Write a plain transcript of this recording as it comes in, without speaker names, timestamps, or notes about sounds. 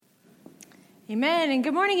Amen. And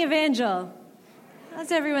good morning, Evangel. How's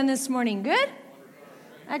everyone this morning? Good?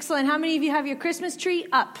 Excellent. How many of you have your Christmas tree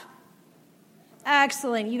up?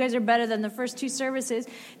 Excellent. You guys are better than the first two services.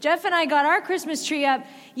 Jeff and I got our Christmas tree up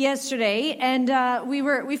yesterday, and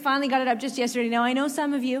we finally got it up just yesterday. Now, I know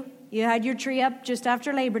some of you had your tree up just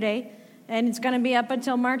after Labor Day, and it's going to be up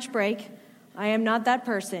until March break. I am not that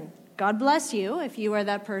person. God bless you if you are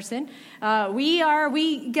that person. We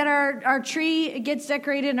get our tree gets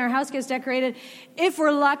decorated and our house gets decorated. If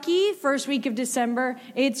we're lucky, first week of December.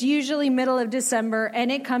 It's usually middle of December,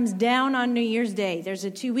 and it comes down on New Year's Day. There's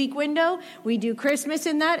a 2-week window. We do Christmas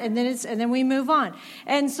in that, and then we move on.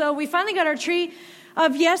 And so we finally got our tree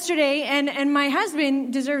up yesterday, and my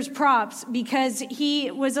husband deserves props because he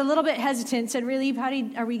was a little bit hesitant, said, really,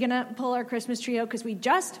 Patty, are we going to pull our Christmas tree out? Because we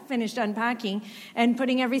just finished unpacking and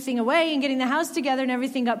putting everything away and getting the house together, and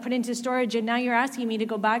everything got put into storage, and now you're asking me to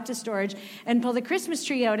go back to storage and pull the Christmas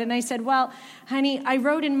tree out. And I said, well, honey, I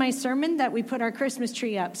wrote in my sermon that we put our Christmas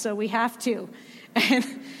tree up, so we have to. And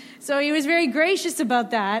so he was very gracious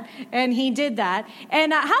about that, and he did that.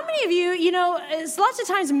 And how many of you, lots of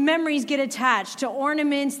times memories get attached to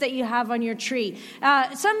ornaments that you have on your tree.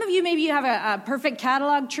 Some of you, maybe you have a perfect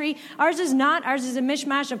catalog tree. Ours is not. Ours is a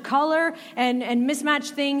mishmash of color and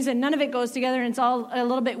mismatched things, and none of it goes together, and it's all a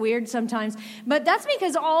little bit weird sometimes. But that's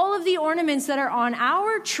because all of the ornaments that are on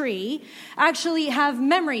our tree actually have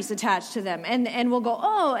memories attached to them. And we'll go,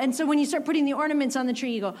 oh, and so when you start putting the ornaments on the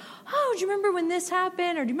tree, you go, oh, do you remember when this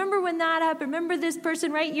happened? Or do you remember when that happened? Remember this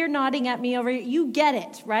person, right? You're nodding at me over here. You get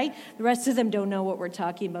it, right? The rest of them don't know what we're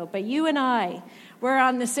talking about, but you and I, we're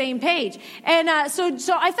on the same page. And so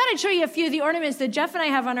I thought I'd show you a few of the ornaments that Jeff and I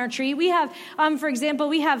have on our tree. We have, for example,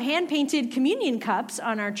 we have hand-painted communion cups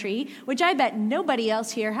on our tree, which I bet nobody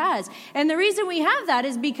else here has. And the reason we have that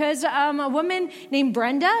is because a woman named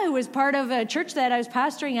Brenda, who was part of a church that I was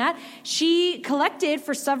pastoring at, she collected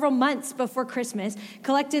for several months before Christmas,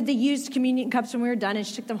 collected the used communion cups when we were done, and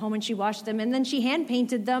she took them home and she washed them, and then she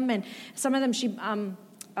hand-painted them, and some of them she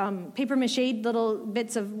paper mache little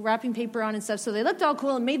bits of wrapping paper on and stuff, so they looked all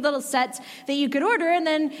cool and made little sets that you could order, and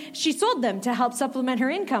then she sold them to help supplement her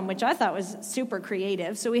income, which I thought was super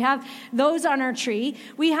creative. So we have those on our tree.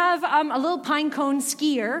 We have a little pine cone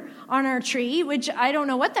skier on our tree, which I don't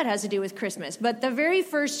know what that has to do with Christmas, but the very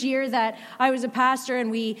first year that I was a pastor and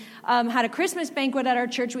we had a Christmas banquet at our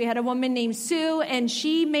church, we had a woman named Sue, and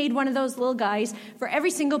she made one of those little guys for every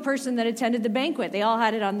single person that attended the banquet. They all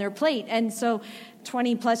had it on their plate, and so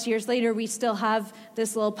 20 plus years later, we still have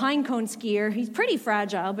this little pine cone skier. He's pretty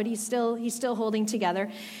fragile, but he's still holding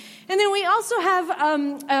together. And then we also have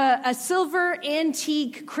a silver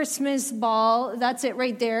antique Christmas ball. That's it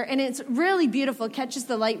right there. And it's really beautiful. It catches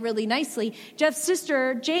the light really nicely. Jeff's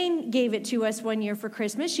sister, Jane, gave it to us one year for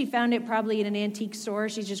Christmas. She found it probably in an antique store.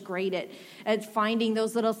 She's just great at finding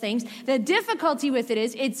those little things. The difficulty with it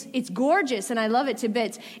is it's gorgeous, and I love it to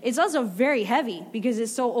bits. It's also very heavy because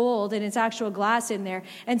it's so old, and it's actual glass in there.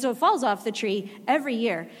 And so it falls off the tree every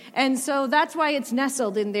year. And so that's why it's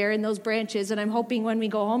nestled in there in those branches. And I'm hoping when we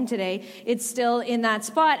go home today, it's still in that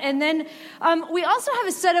spot. And then we also have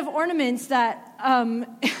a set of ornaments that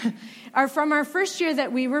are from our first year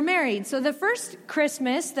that we were married. So the first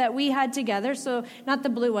Christmas that we had together, so not the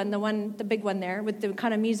blue one, the big one there with the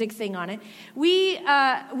kind of music thing on it, we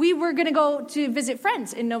were going to go to visit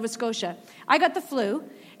friends in Nova Scotia. I got the flu.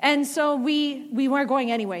 And so we weren't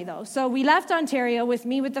going anyway, though. So we left Ontario with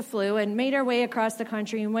the flu and made our way across the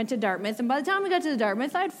country and went to Dartmouth. And by the time we got to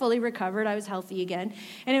Dartmouth, I'd fully recovered. I was healthy again.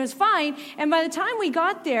 And it was fine. And by the time we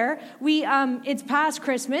got there, it's past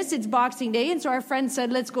Christmas. It's Boxing Day. And so our friend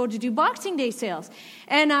said, let's go to do Boxing Day sales.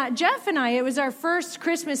 And Jeff and I, it was our first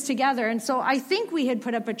Christmas together. And so I think we had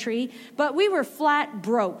put up a tree, but we were flat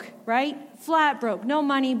broke, right? Flat broke. No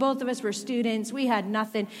money. Both of us were students. We had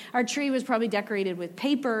nothing. Our tree was probably decorated with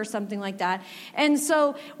paper or something like that. And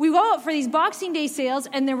so we go out for these Boxing Day sales,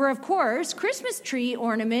 and there were, of course, Christmas tree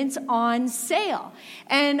ornaments on sale.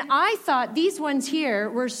 And I thought these ones here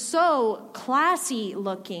were so classy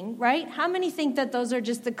looking, right? How many think that those are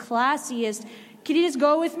just the classiest? Can you just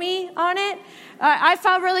go with me on it? I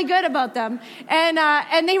felt really good about them.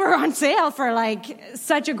 And they were on sale for like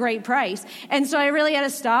such a great price. And so I really had to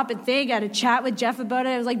stop and think. I had to chat with Jeff about it.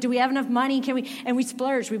 I was like, do we have enough money? Can we? And we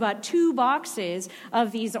splurged. We bought 2 boxes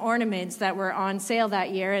of these ornaments that were on sale that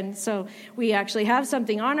year. And so we actually have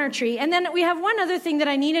something on our tree. And then we have one other thing that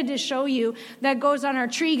I needed to show you that goes on our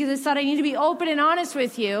tree because I thought I need to be open and honest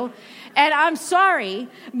with you. And I'm sorry,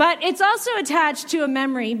 but it's also attached to a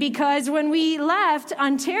memory because when we left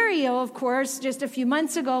Ontario, of course, just a few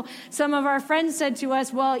months ago, some of our friends said to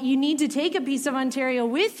us, well, you need to take a piece of Ontario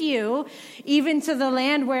with you, even to the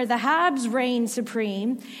land where the Habs reign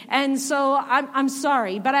supreme. And so I'm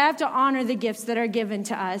sorry, but I have to honor the gifts that are given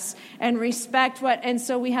to us and respect and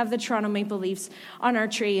so we have the Toronto Maple Leafs on our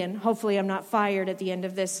tree, and hopefully I'm not fired at the end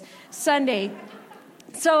of this Sunday.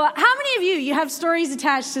 So how many of you have stories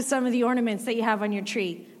attached to some of the ornaments that you have on your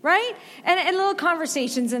tree, right? And little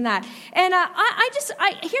conversations in that. And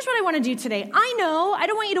here's what I want to do today. I know, I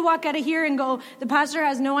don't want you to walk out of here and go, the pastor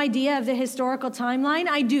has no idea of the historical timeline.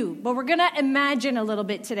 I do, but we're going to imagine a little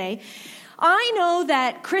bit today. I know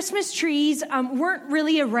that Christmas trees weren't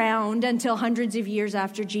really around until hundreds of years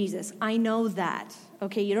after Jesus. I know that.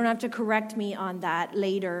 Okay, you don't have to correct me on that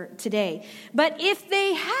later today. But if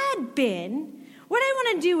they had been, what I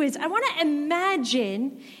want to do is I want to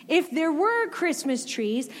imagine if there were Christmas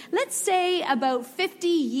trees, let's say about 50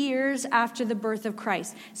 years after the birth of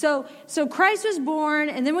Christ. So Christ was born,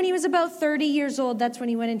 and then when he was about 30 years old, that's when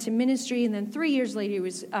he went into ministry, and then 3 years later he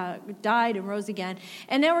was died and rose again.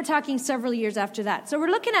 And now we're talking several years after that. So we're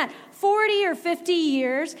looking at 40 or 50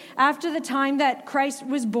 years after the time that Christ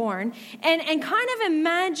was born, and kind of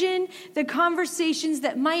imagine the conversations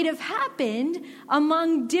that might have happened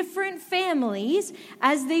among different families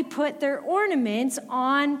as they put their ornaments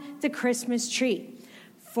on the Christmas tree.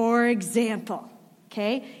 For example,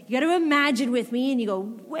 okay, you got to imagine with me, and you go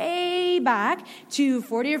way back to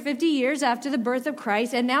 40 or 50 years after the birth of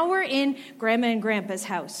Christ, and now we're in Grandma and Grandpa's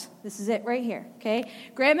house. This is it right here, okay?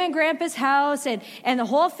 Grandma and Grandpa's house, and the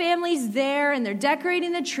whole family's there, and they're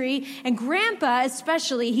decorating the tree. And Grandpa,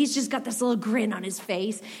 especially, he's just got this little grin on his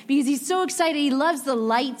face because he's so excited. He loves the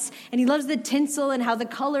lights, and he loves the tinsel and how the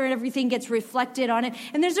color and everything gets reflected on it.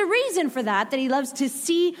 And there's a reason for that he loves to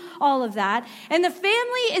see all of that. And the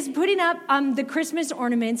family is putting up the Christmas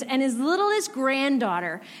ornaments, and his littlest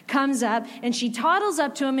granddaughter comes up, and she toddles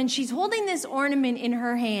up to him, and she's holding this ornament in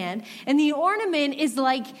her hand. And the ornament is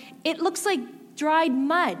it looks like dried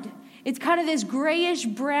mud. It's kind of this grayish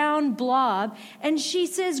brown blob. And she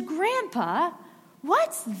says, "Grandpa,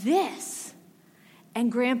 what's this?"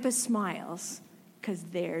 And Grandpa smiles because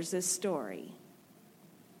there's a story.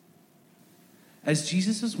 As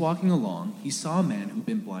Jesus was walking along, he saw a man who'd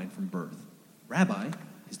been blind from birth. "Rabbi,"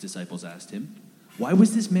 his disciples asked him, "why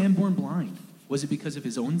was this man born blind? Was it because of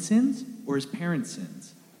his own sins or his parents'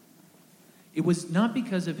 sins?" "It was not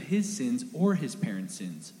because of his sins or his parents'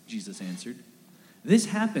 sins," Jesus answered. "This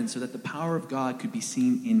happened so that the power of God could be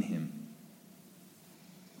seen in him."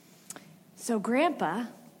 So Grandpa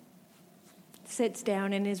sits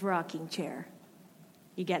down in his rocking chair.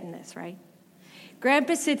 You getting this, right?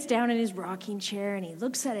 Grandpa sits down in his rocking chair, and he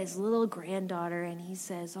looks at his little granddaughter, and he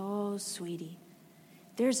says, "Oh, sweetie,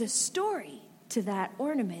 there's a story to that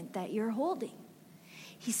ornament that you're holding."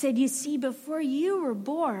 He said, "You see, before you were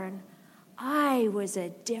born, I was a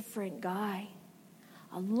different guy.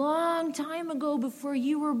 A long time ago, before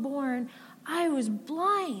you were born, I was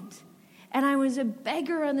blind, and I was a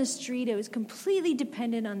beggar on the street. I was completely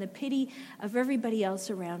dependent on the pity of everybody else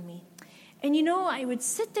around me. And I would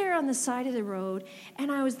sit there on the side of the road,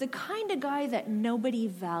 and I was the kind of guy that nobody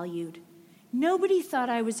valued. Nobody thought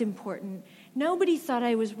I was important. Nobody thought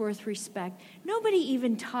I was worth respect. Nobody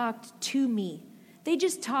even talked to me. They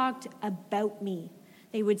just talked about me.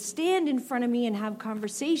 They would stand in front of me and have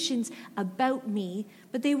conversations about me,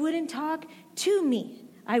 but they wouldn't talk to me.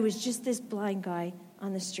 I was just this blind guy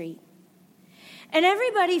on the street. And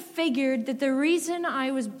everybody figured that the reason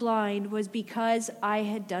I was blind was because I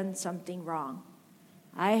had done something wrong.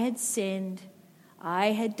 I had sinned. I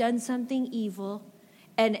had done something evil.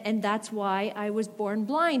 And that's why I was born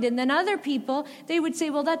blind. And then other people, they would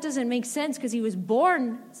say, well, that doesn't make sense because he was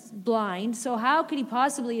born blind. So how could he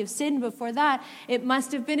possibly have sinned before that? It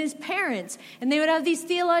must have been his parents. And they would have these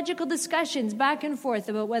theological discussions back and forth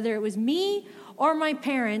about whether it was me or my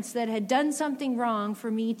parents that had done something wrong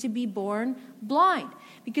for me to be born blind.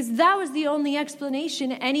 Because that was the only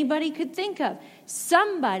explanation anybody could think of.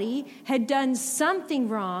 Somebody had done something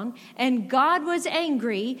wrong, and God was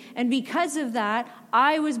angry, and because of that,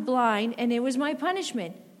 I was blind, and it was my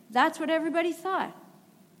punishment. That's what everybody thought.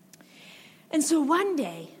 And so one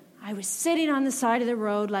day, I was sitting on the side of the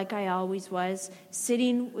road like I always was,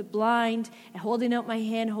 sitting blind, and holding out my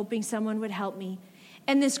hand, hoping someone would help me.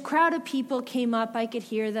 And this crowd of people came up, I could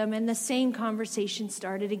hear them, and the same conversation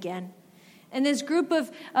started again. And this group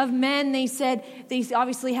of men, they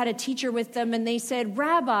obviously had a teacher with them, and they said,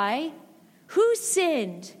 "Rabbi, who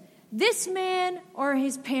sinned, this man or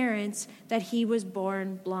his parents, that he was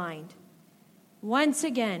born blind?" Once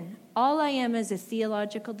again, all I am is a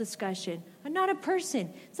theological discussion. I'm not a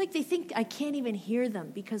person. It's like they think I can't even hear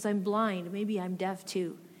them because I'm blind. Maybe I'm deaf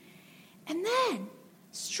too. And then,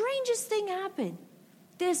 strangest thing happened.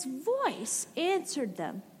 This voice answered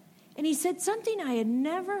them. And he said something I had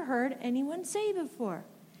never heard anyone say before.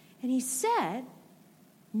 And he said,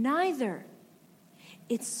 neither.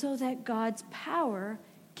 It's so that God's power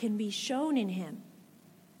can be shown in him.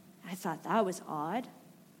 I thought that was odd.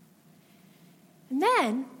 And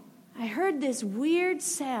then I heard this weird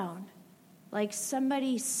sound, like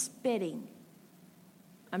somebody spitting.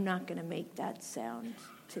 I'm not going to make that sound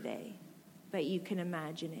today, but you can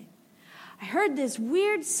imagine it. I heard this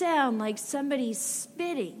weird sound like somebody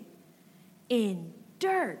spitting in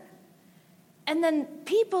dirt. And then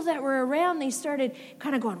people that were around, they started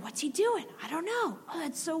kind of going, what's he doing? I don't know. Oh,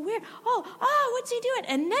 that's so weird. Oh, what's he doing?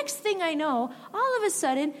 And next thing I know, all of a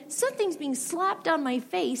sudden, something's being slapped on my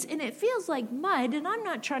face, and it feels like mud, and I'm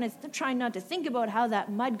not trying not to think about how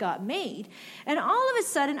that mud got made. And all of a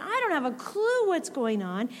sudden, I don't have a clue what's going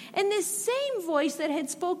on, and this same voice that had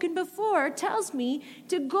spoken before tells me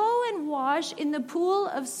to go and wash in the pool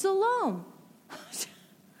of Siloam.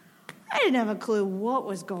 I didn't have a clue what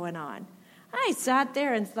was going on. I sat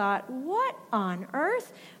there and thought, what on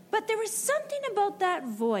earth? But there was something about that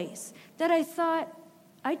voice that I thought,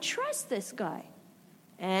 I trust this guy.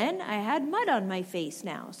 And I had mud on my face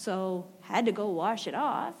now, so I had to go wash it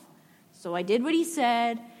off. So I did what he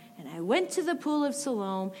said, and I went to the pool of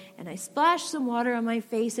Siloam, and I splashed some water on my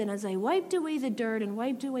face, and as I wiped away the dirt and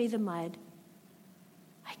wiped away the mud,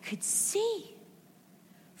 I could see.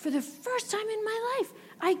 For the first time in my life,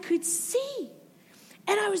 I could see.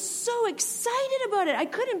 And I was so excited about it. I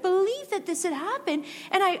couldn't believe that this had happened.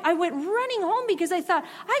 And I went running home because I thought,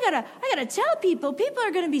 I gotta tell people. People are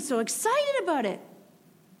going to be so excited about it.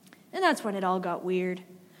 And that's when it all got weird.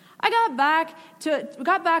 I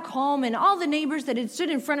got back home, and all the neighbors that had stood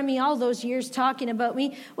in front of me all those years talking about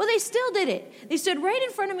me, well, they still did it. They stood right in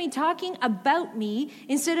front of me talking about me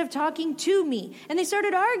instead of talking to me. And they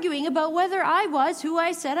started arguing about whether I was who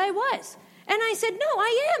I said I was. And I said, no,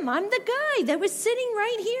 I am. I'm the guy that was sitting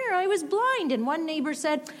right here. I was blind. And one neighbor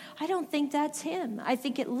said, I don't think that's him. I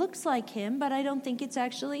think it looks like him, but I don't think it's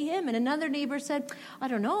actually him. And another neighbor said, I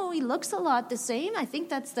don't know. He looks a lot the same. I think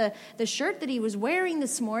that's the shirt that he was wearing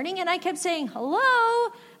this morning. And I kept saying,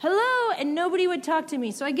 hello, hello. And nobody would talk to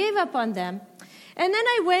me. So I gave up on them. And then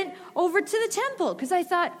I went over to the temple because I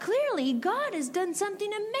thought, clearly God has done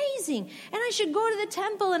something amazing. And I should go to the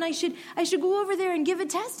temple and I should go over there and give a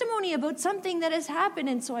testimony about something that has happened.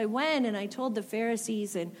 And so I went and I told the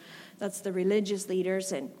Pharisees, and that's the religious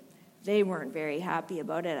leaders, and they weren't very happy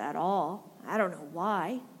about it at all. I don't know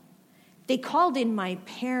why. They called in my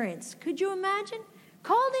parents. Could you imagine?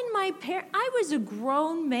 Called in my parents. I was a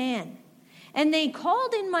grown man. And they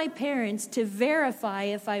called in my parents to verify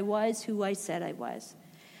if I was who I said I was.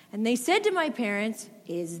 And they said to my parents,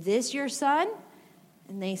 is this your son?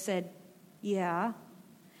 And they said, yeah.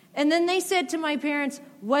 And then they said to my parents,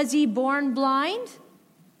 was he born blind?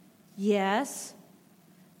 Yes.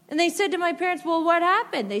 And they said to my parents, well, what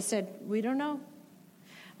happened? They said, we don't know.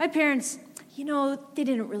 My parents, they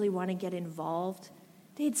didn't really want to get involved.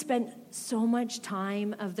 They had spent so much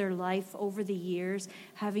time of their life over the years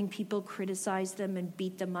having people criticize them and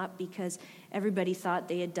beat them up because everybody thought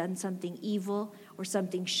they had done something evil or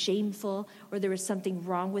something shameful, or there was something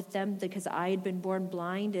wrong with them because I had been born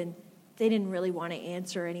blind, and they didn't really want to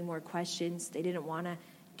answer any more questions. They didn't want to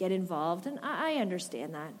get involved, and I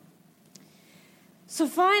understand that. So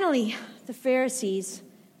finally, the Pharisees,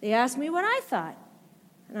 they asked me what I thought.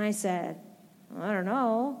 And I said, I don't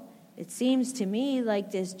know. It seems to me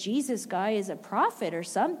like this Jesus guy is a prophet or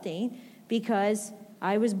something, because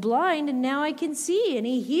I was blind and now I can see, and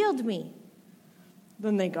he healed me.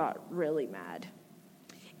 Then they got really mad.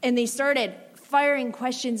 And they started firing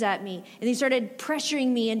questions at me, and they started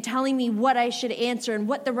pressuring me and telling me what I should answer and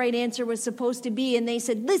what the right answer was supposed to be. And they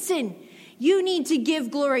said, listen, you need to give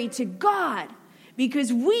glory to God,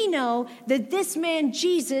 because we know that this man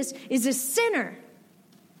Jesus is a sinner.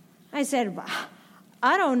 I said,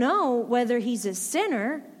 I don't know whether he's a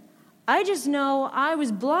sinner. I just know I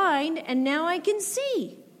was blind and now I can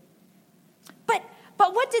see. But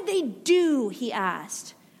what did they do, he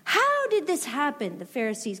asked. How did this happen? The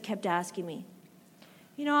Pharisees kept asking me.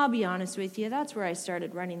 I'll be honest with you, that's where I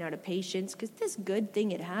started running out of patience, because this good thing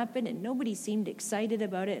had happened and nobody seemed excited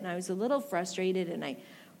about it, and I was a little frustrated, and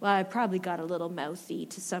I probably got a little mouthy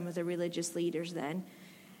to some of the religious leaders then.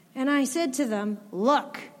 And I said to them,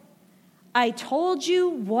 look, I told you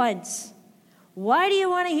once. Why do you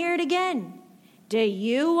want to hear it again? Do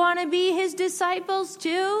you want to be his disciples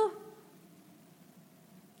too?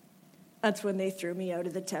 That's when they threw me out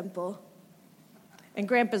of the temple. And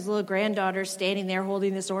Grandpa's little granddaughter standing there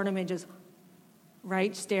holding this ornament, just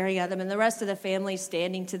right, staring at them. And the rest of the family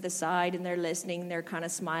standing to the side, and they're listening. They're kind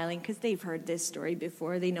of smiling because they've heard this story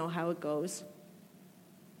before. They know how it goes.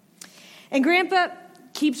 And Grandpa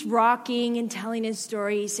keeps rocking and telling his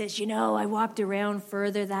story. He says, I walked around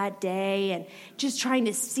further that day and just trying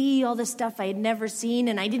to see all the stuff I had never seen,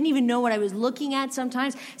 and I didn't even know what I was looking at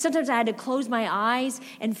sometimes. Sometimes I had to close my eyes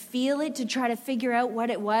and feel it to try to figure out what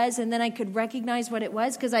it was, and then I could recognize what it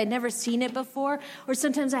was because I had never seen it before. Or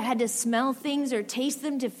sometimes I had to smell things or taste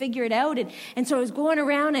them to figure it out, and so I was going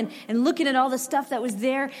around and looking at all the stuff that was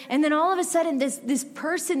there, and then all of a sudden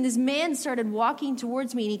this man started walking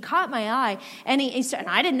towards me, and he caught my eye, and and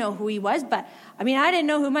I didn't know who he was, but I didn't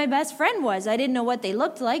know who my best friend was. I didn't know what they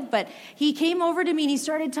looked like, but he came over to me and he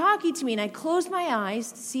started talking to me, and I closed my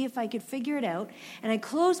eyes to see if I could figure it out. And I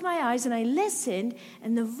closed my eyes and I listened,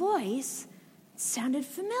 and the voice sounded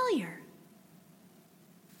familiar.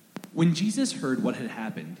 When Jesus heard what had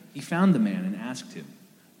happened, he found the man and asked him,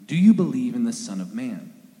 "Do you believe in the Son of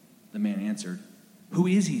Man?" The man answered, "Who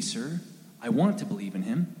is he, sir? I want to believe in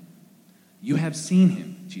him." "You have seen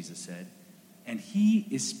him," Jesus said, "and he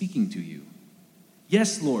is speaking to you."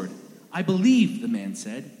 "Yes, Lord, I believe," the man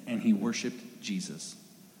said, and he worshiped Jesus.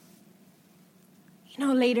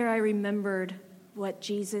 Later I remembered what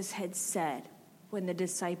Jesus had said when the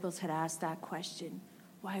disciples had asked that question.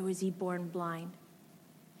 Why was he born blind?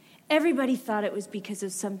 Everybody thought it was because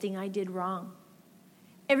of something I did wrong.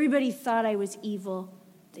 Everybody thought I was evil.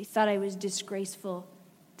 They thought I was disgraceful.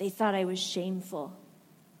 They thought I was shameful.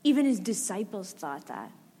 Even his disciples thought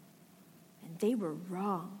that. And they were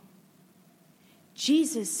wrong.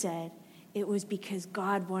 Jesus said it was because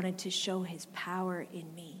God wanted to show his power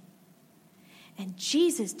in me. And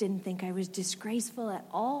Jesus didn't think I was disgraceful at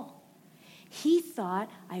all. He thought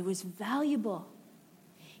I was valuable.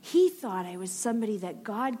 He thought I was somebody that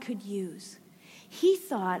God could use. He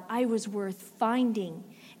thought I was worth finding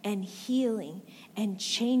and healing and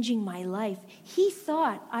changing my life. He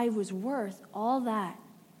thought I was worth all that.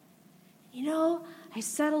 I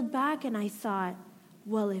settled back and I thought,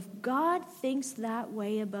 well, if God thinks that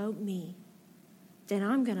way about me, then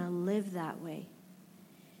I'm going to live that way.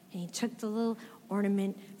 And he took the little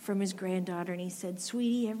ornament from his granddaughter and he said,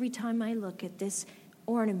 "Sweetie, every time I look at this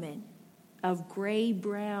ornament of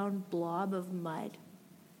gray-brown blob of mud,"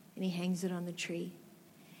 and he hangs it on the tree,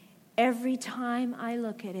 "every time I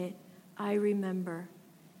look at it, I remember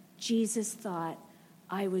Jesus thought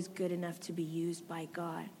I was good enough to be used by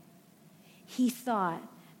God. He thought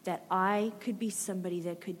that I could be somebody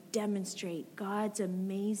that could demonstrate God's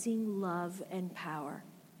amazing love and power.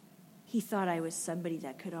 He thought I was somebody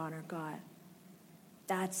that could honor God.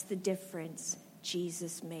 That's the difference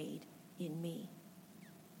Jesus made in me."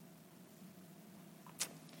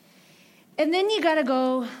 And then you got to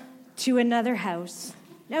go to another house.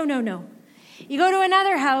 No. You go to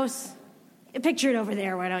another house. Picture it over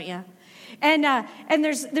there, why don't you? And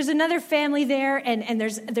there's another family there, and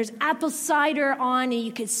there's apple cider on, and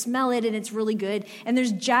you can smell it, and it's really good. And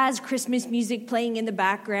there's jazz Christmas music playing in the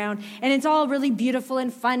background, and it's all really beautiful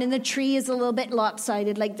and fun. And the tree is a little bit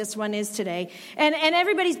lopsided, like this one is today. And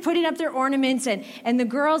everybody's putting up their ornaments, and the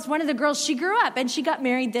girls, one of the girls, she grew up, and she got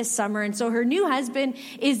married this summer, and so her new husband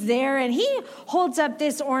is there, and he holds up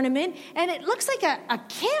this ornament, and it looks like a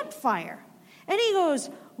campfire. And he goes,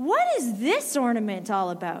 "What is this ornament all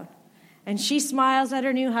about?" And she smiles at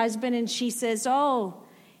her new husband and she says, "Oh,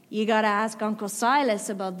 you got to ask Uncle Silas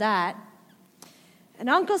about that." And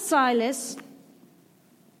Uncle Silas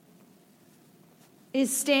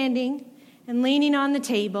is standing and leaning on the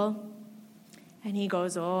table. And he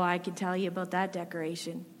goes, "Oh, I can tell you about that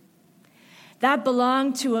decoration. That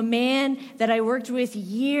belonged to a man that I worked with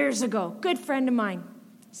years ago, good friend of mine.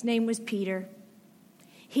 His name was Peter.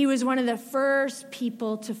 He was one of the first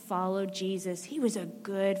people to follow Jesus. He was a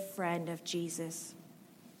good friend of Jesus."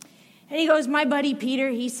 And he goes, "My buddy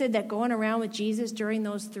Peter," he said that going around with Jesus during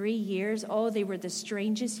those 3 years, they were the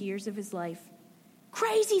strangest years of his life.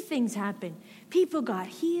 Crazy things happened. People got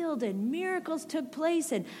healed and miracles took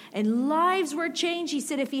place and lives were changed. He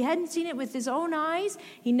said if he hadn't seen it with his own eyes,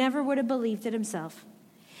 he never would have believed it himself.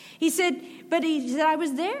 He said, "I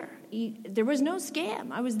was there. There was no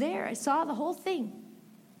scam. I was there. I saw the whole thing."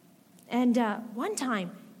 And one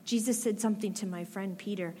time, Jesus said something to my friend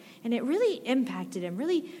Peter, and it really impacted him,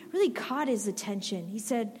 really caught his attention. He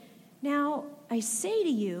said, "Now, I say to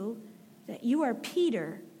you that you are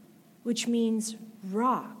Peter, which means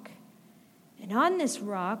rock. And on this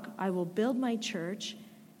rock I will build my church,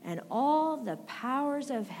 and all the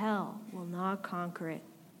powers of hell will not conquer it."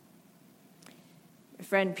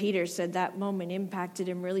 friend Peter said that moment impacted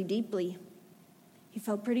him really deeply. He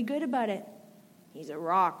felt pretty good about it. He's a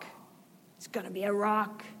rock. He's going to be a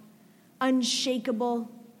rock.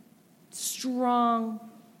 Unshakable, strong,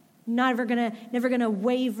 never gonna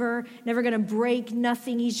waver, never gonna break,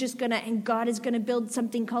 nothing. He's just gonna, and God is gonna build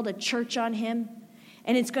something called a church on him.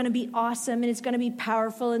 And it's gonna be awesome, and it's gonna be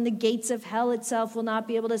powerful, and the gates of hell itself will not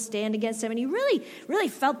be able to stand against him. And he really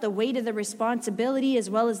felt the weight of the responsibility as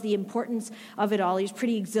well as the importance of it all. He was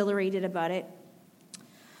pretty exhilarated about it.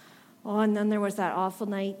 Oh, and then there was that awful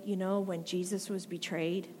night, when Jesus was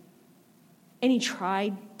betrayed. And he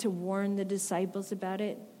tried to warn the disciples about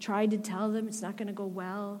it, tried to tell them it's not going to go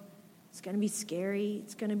well. It's going to be scary.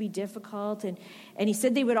 It's going to be difficult. And he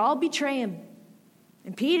said they would all betray him.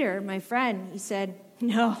 And Peter, my friend, he said,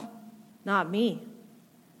 no, not me.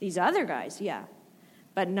 These other guys, yeah,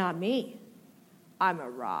 but not me. I'm a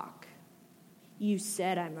rock. You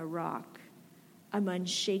said I'm a rock. I'm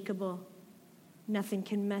unshakable. Nothing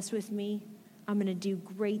can mess with me. I'm going to do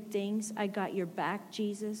great things. I got your back,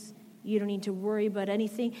 Jesus. You don't need to worry about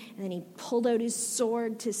anything. And then he pulled out his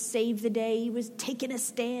sword to save the day. He was taking a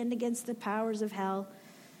stand against the powers of hell.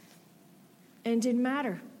 And it didn't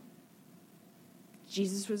matter.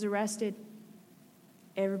 Jesus was arrested.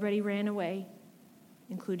 Everybody ran away,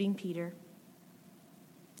 including Peter.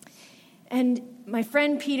 And my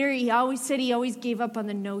friend Peter, he always gave up on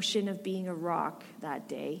the notion of being a rock that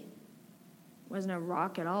day. Wasn't a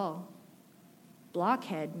rock at all.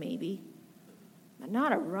 Blockhead, maybe. But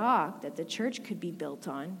not a rock that the church could be built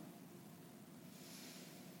on.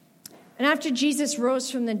 And after Jesus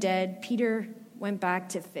rose from the dead, Peter went back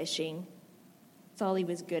to fishing. That's all he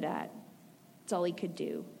was good at. That's all he could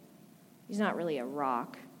do. He's not really a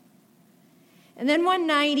rock. And then one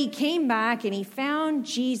night he came back and he found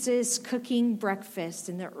Jesus cooking breakfast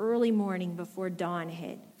in the early morning before dawn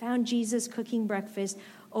hit. Found Jesus cooking breakfast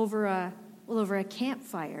over a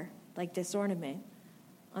campfire, like this ornament,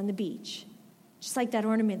 on the beach. Just like that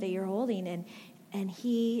ornament that you're holding. And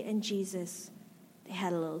he and Jesus, they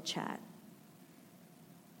had a little chat.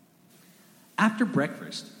 After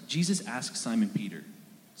breakfast, Jesus asked Simon Peter,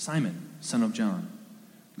 Simon, son of John,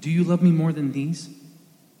 do you love me more than these?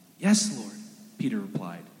 Yes, Lord, Peter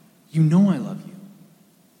replied. You know I love you.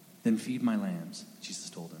 Then feed my lambs, Jesus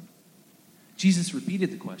told him. Jesus repeated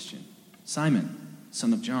the question, Simon,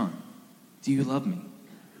 son of John, do you love me?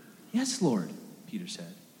 Yes, Lord, Peter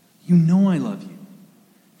said. You know I love you.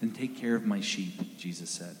 Then take care of my sheep, Jesus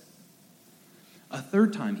said. A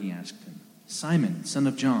third time he asked him, Simon, son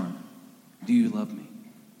of John, do you love me?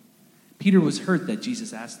 Peter was hurt that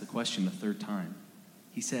Jesus asked the question a third time.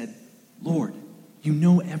 He said, Lord, you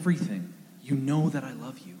know everything. You know that I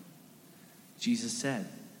love you. Jesus said,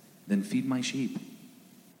 then feed my sheep.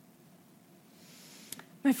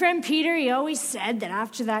 My friend Peter, he always said that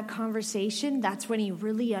after that conversation, that's when he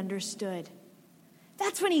really understood.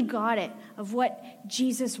 That's when he got it, of what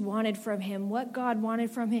Jesus wanted from him, what God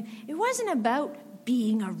wanted from him. It wasn't about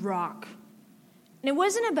being a rock. And it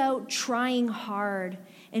wasn't about trying hard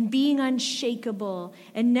and being unshakable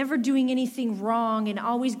and never doing anything wrong and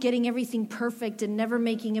always getting everything perfect and never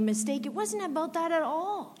making a mistake. It wasn't about that at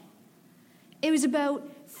all. It was about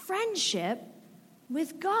friendship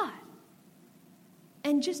with God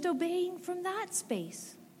and just obeying from that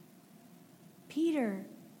space. Peter,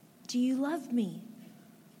 do you love me?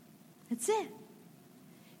 That's it.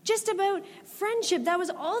 Just about friendship. That was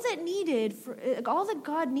all that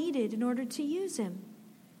God needed in order to use him.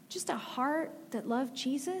 Just a heart that loved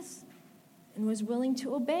Jesus and was willing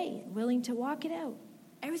to obey, willing to walk it out.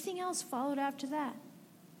 Everything else followed after that.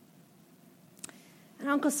 And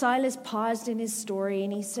Uncle Silas paused in his story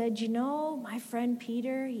and he said, my friend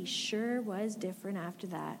Peter, he sure was different after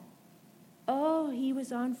that. Oh, he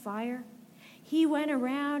was on fire. He went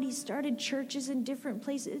around, he started churches in different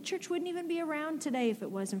places. The church wouldn't even be around today if it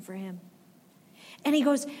wasn't for him. And he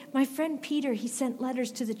goes, my friend Peter, he sent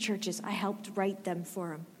letters to the churches. I helped write them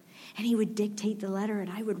for him. And he would dictate the letter and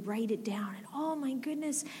I would write it down. And oh my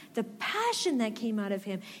goodness, the passion that came out of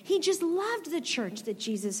him. He just loved the church that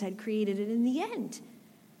Jesus had created. And in the end,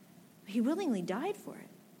 he willingly died for it.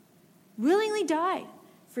 Willingly died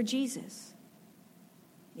for Jesus.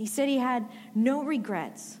 He said he had no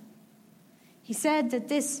regrets. He said that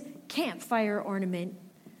this campfire ornament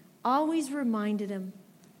always reminded him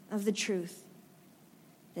of the truth.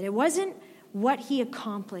 That it wasn't what he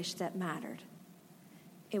accomplished that mattered.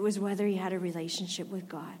 It was whether he had a relationship with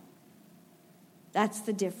God. That's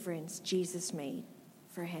the difference Jesus made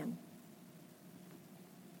for him.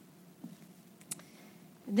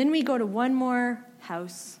 And then we go to one more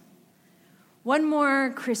house, one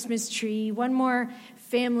more Christmas tree, one more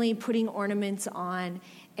family putting ornaments on.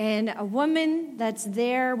 And a woman that's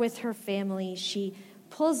there with her family, she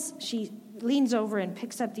leans over and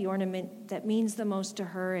picks up the ornament that means the most to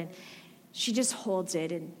her, and she just holds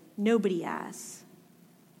it, and nobody asks.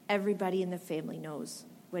 Everybody in the family knows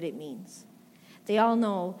what it means. They all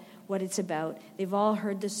know what it's about. They've all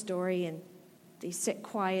heard the story, and they sit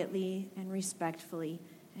quietly and respectfully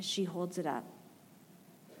as she holds it up.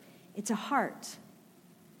 It's a heart,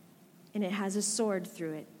 and it has a sword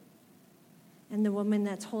through it. And the woman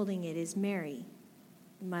that's holding it is Mary,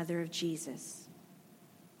 the mother of Jesus.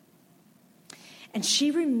 And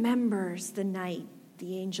she remembers the night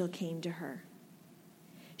the angel came to her.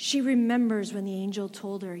 She remembers when the angel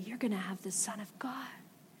told her, "You're going to have the Son of God.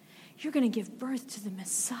 You're going to give birth to the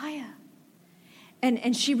Messiah."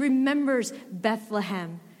 And she remembers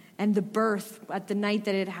Bethlehem and the birth at the night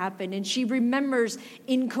that it happened. And she remembers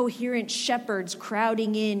incoherent shepherds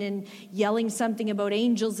crowding in and yelling something about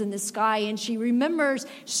angels in the sky. And she remembers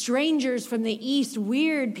strangers from the east,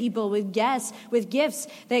 weird people with gifts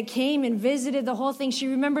that came and visited the whole thing. She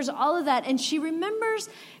remembers all of that. And she remembers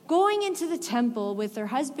going into the temple with her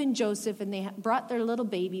husband Joseph, and they brought their little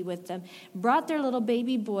baby with them, brought their little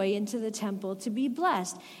baby boy into the temple to be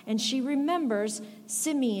blessed. And she remembers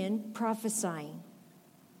Simeon prophesying.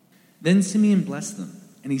 Then Simeon blessed them,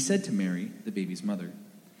 and he said to Mary, the baby's mother,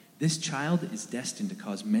 "This child is destined to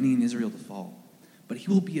cause many in Israel to fall, but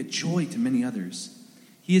he will be a joy to many others.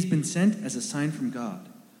 He has been sent as a sign from God,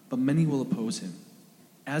 but many will oppose him.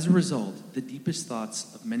 As a result, the deepest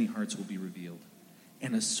thoughts of many hearts will be revealed,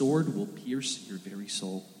 and a sword will pierce your very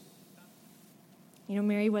soul." You know,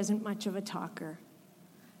 Mary wasn't much of a talker.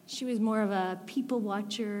 She was more of a people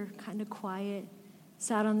watcher, kind of quiet,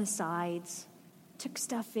 sat on the sides, took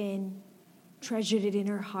stuff in, treasured it in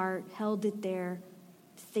her heart, held it there,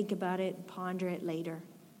 think about it, and ponder it later.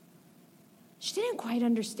 She didn't quite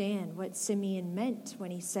understand what Simeon meant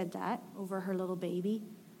when he said that over her little baby.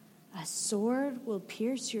 A sword will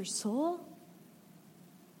pierce your soul?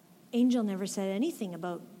 Angel never said anything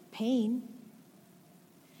about pain.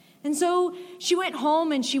 And so she went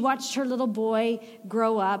home and she watched her little boy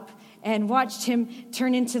grow up and watched him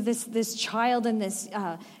turn into this child and this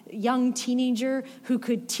young teenager who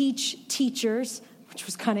could teach teachers, which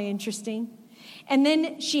was kind of interesting. And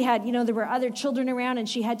then she had, there were other children around, and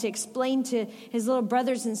she had to explain to his little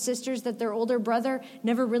brothers and sisters that their older brother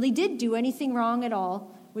never really did do anything wrong at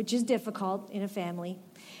all, which is difficult in a family.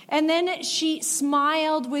 And then she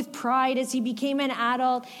smiled with pride as he became an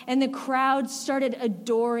adult, and the crowd started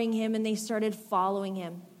adoring him, and they started following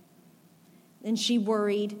him. Then she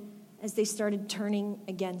worried as they started turning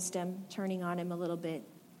against him, turning on him a little bit.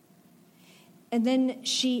 And then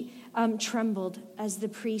she trembled as the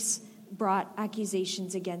priests brought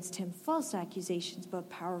accusations against him, false accusations, but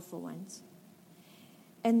powerful ones.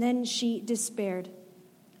 And then she despaired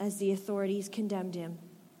as the authorities condemned him.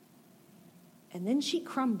 And then she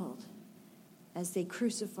crumbled as they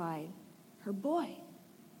crucified her boy.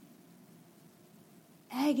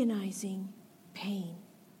 Agonizing pain.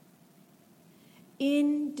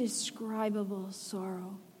 Indescribable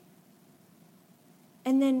sorrow.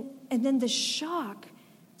 And then the shock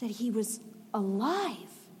that he was alive.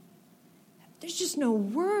 There's just no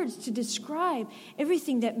words to describe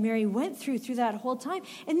everything that Mary went through that whole time.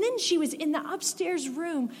 And then she was in the upstairs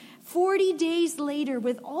room 40 days later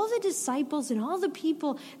with all the disciples and all the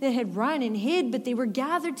people that had run and hid, but they were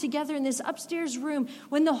gathered together in this upstairs room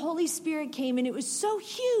when the Holy Spirit came, and it was so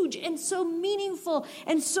huge and so meaningful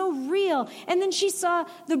and so real. And then she saw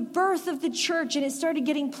the birth of the church, and it started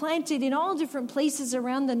getting planted in all different places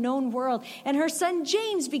around the known world. And her son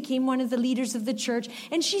James became one of the leaders of the church,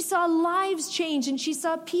 and she saw lives change, and she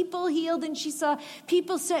saw people healed, and she saw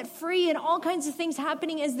people set free, and all kinds of things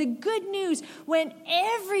happening as the good news went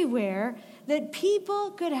everywhere that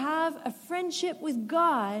people could have a friendship with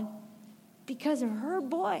God because of her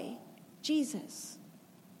boy, Jesus.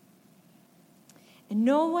 And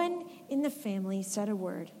no one in the family said a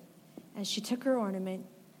word as she took her ornament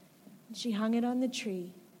and she hung it on the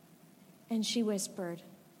tree, and she whispered,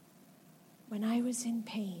 "When I was in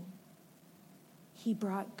pain, he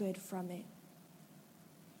brought good from it.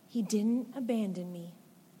 He didn't abandon me.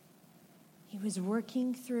 He was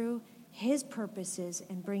working through his purposes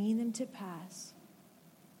and bringing them to pass.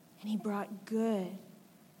 And he brought good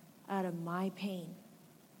out of my pain."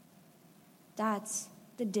 That's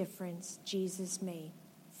the difference Jesus made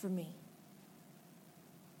for me.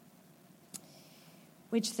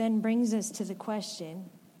 Which then brings us to the question,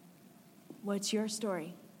 what's your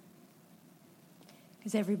story?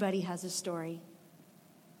 Because everybody has a story.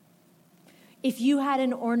 If you had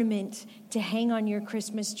an ornament to hang on your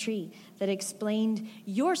Christmas tree that explained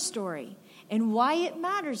your story and why it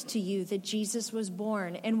matters to you that Jesus was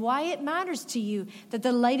born and why it matters to you that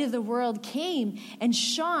the light of the world came and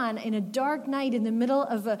shone in a dark night in the middle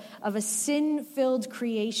of a sin-filled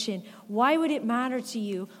creation, why would it matter to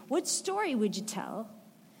you? What story would you tell?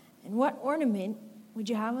 And what ornament would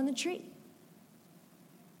you have on the tree?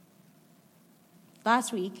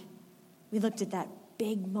 Last week, we looked at that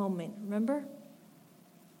big moment, remember?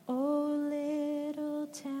 Oh, little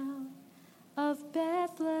town of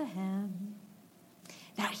Bethlehem.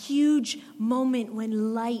 That huge moment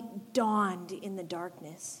when light dawned in the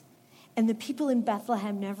darkness. And the people in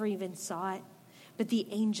Bethlehem never even saw it, but the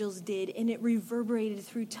angels did. And it reverberated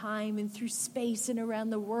through time and through space and around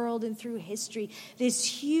the world and through history. This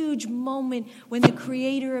huge moment when the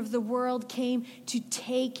creator of the world came to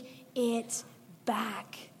take it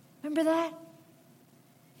back. Remember that?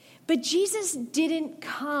 But Jesus didn't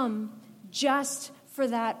come just for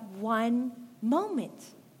that one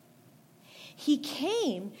moment. He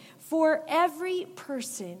came for every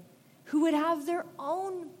person who would have their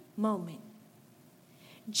own moment.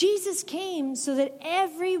 Jesus came so that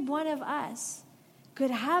every one of us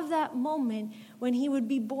could have that moment when he would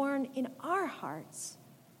be born in our hearts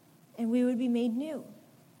and we would be made new.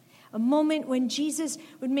 A moment when Jesus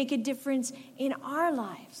would make a difference in our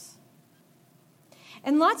lives.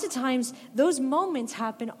 And lots of times, those moments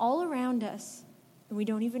happen all around us, and we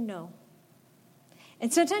don't even know.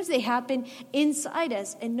 And sometimes they happen inside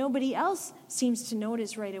us, and nobody else seems to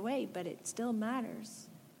notice right away, but it still matters.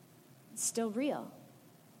 It's still real.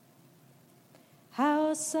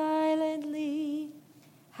 How silently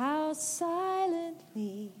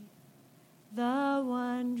the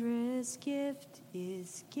wondrous gift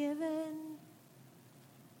is given.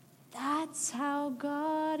 That's how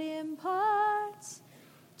God imparts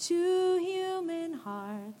to human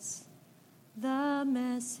hearts the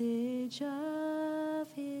message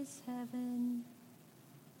of his heaven.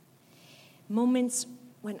 Moments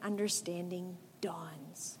when understanding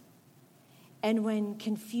dawns, and when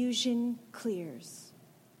confusion clears,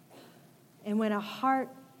 and when a heart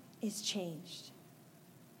is changed,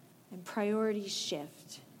 and priorities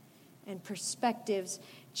shift, and perspectives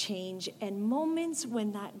change, and moments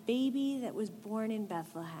when that baby that was born in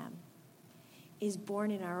Bethlehem is born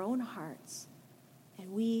in our own hearts,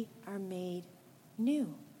 and we are made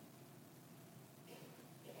new.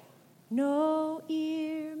 No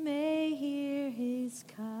ear may hear his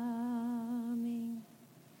coming,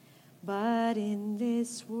 but in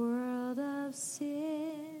this world of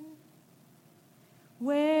sin,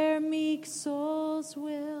 where meek souls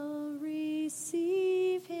will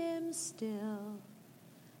receive him still,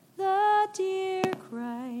 the dear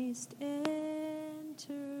Christ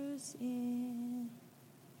enters in.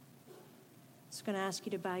 I'm just going to ask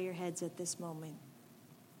you to bow your heads at this moment.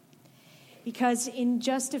 Because in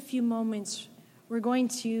just a few moments, we're going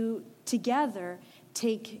to together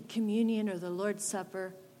take communion or the Lord's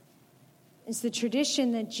Supper. It's the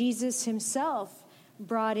tradition that Jesus himself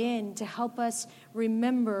brought in to help us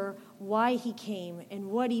remember why he came and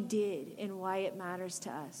what he did and why it matters to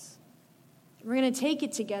us. We're going to take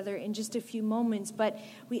it together in just a few moments, but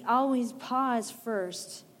we always pause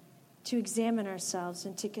first to examine ourselves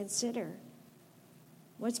and to consider,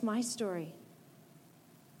 what's my story?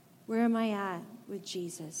 Where am I at with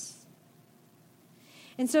Jesus?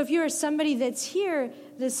 And so if you are somebody that's here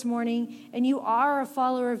this morning and you are a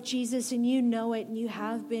follower of Jesus and you know it and you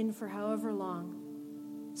have been for however long,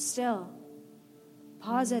 still,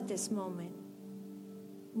 pause at this moment.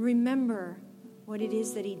 Remember what it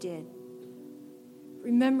is that he did.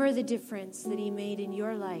 Remember the difference that he made in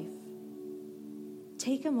your life.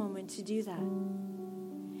 Take a moment to do that.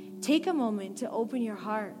 Take a moment to open your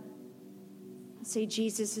heart and say,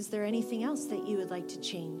 Jesus, is there anything else that you would like to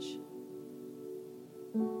change?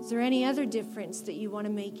 Is there any other difference that you want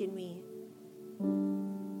to make in me?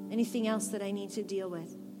 Anything else that I need to deal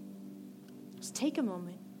with? Just take a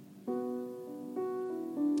moment.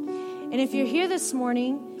 And if you're here this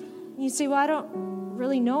morning, and you say, well, I don't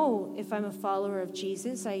really know if I'm a follower of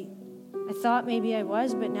Jesus. I thought maybe I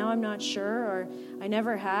was, but now I'm not sure, or I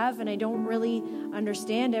never have, and I don't really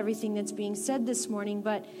understand everything that's being said this morning,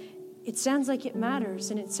 but it sounds like it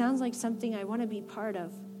matters, and it sounds like something I want to be part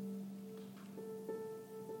of.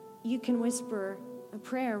 You can whisper a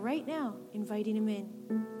prayer right now, inviting him in.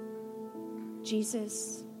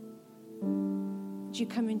 Jesus, would you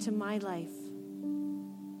come into my life?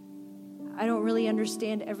 I don't really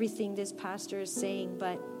understand everything this pastor is saying,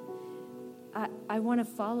 but I want to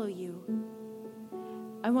follow you.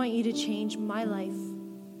 I want you to change my life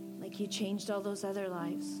like you changed all those other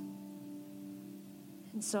lives.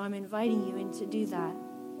 And so I'm inviting you in to do that.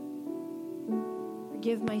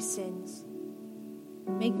 Forgive my sins.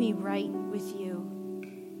 Make me right with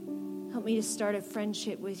you. Help me to start a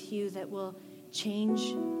friendship with you that will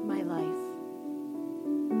change my life.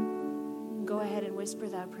 Go ahead and whisper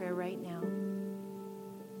that prayer right now.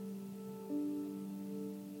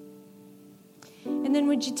 And then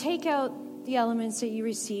would you take out the elements that you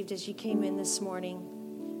received as you came in this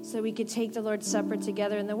morning so that we could take the Lord's Supper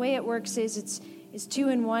together. And the way it works is it's 2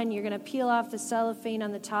 in 1. You're going to peel off the cellophane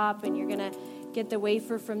on the top and you're going to get the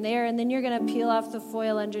wafer from there. And then you're going to peel off the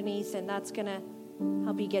foil underneath, and that's going to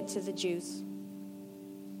help you get to the juice.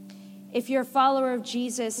 If you're a follower of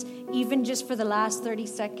Jesus, even just for the last 30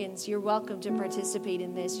 seconds, you're welcome to participate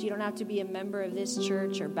in this. You don't have to be a member of this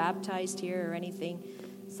church or baptized here or anything.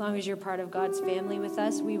 As long as you're part of God's family with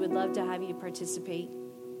us, we would love to have you participate.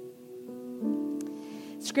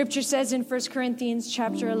 Scripture says in 1 Corinthians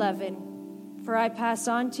chapter 11, "For I pass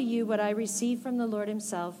on to you what I received from the Lord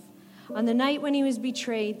himself. On the night when he was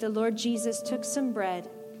betrayed, the Lord Jesus took some bread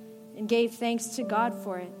and gave thanks to God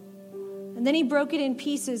for it. And then he broke it in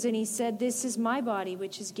pieces and he said, 'This is my body,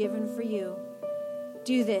 which is given for you.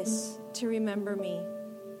 Do this to remember me.'"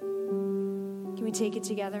 Can we take it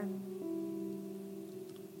together?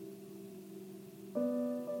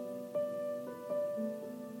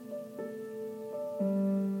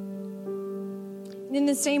 And in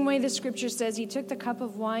the same way, the scripture says he took the cup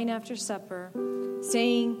of wine after supper,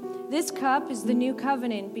 saying, "This cup is the new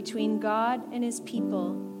covenant between God and his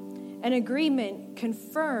people, an agreement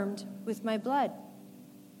confirmed with my blood.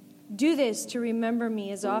 Do this to remember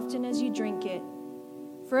me as often as you drink it.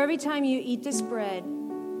 For every time you eat this bread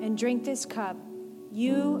and drink this cup,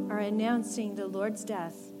 you are announcing the Lord's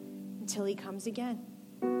death until he comes again."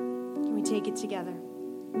 Can we take it together?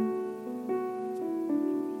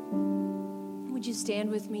 Would you stand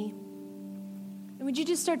with me? And would you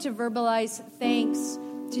just start to verbalize thanks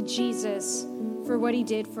to Jesus for what he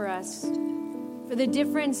did for us, for the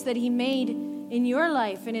difference that he made in your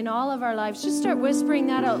life and in all of our lives? Just start whispering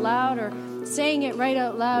that out loud or saying it right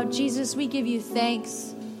out loud. Jesus, we give you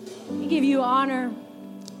thanks. We give you honor.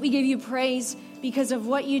 We give you praise because of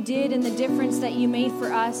what you did and the difference that you made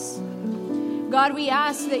for us. God, we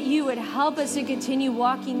ask that you would help us to continue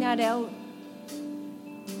walking that out.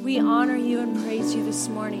 We honor you and praise you this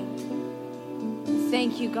morning.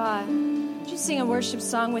 Thank you, God. Just sing a worship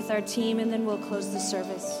song with our team and then we'll close the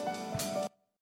service.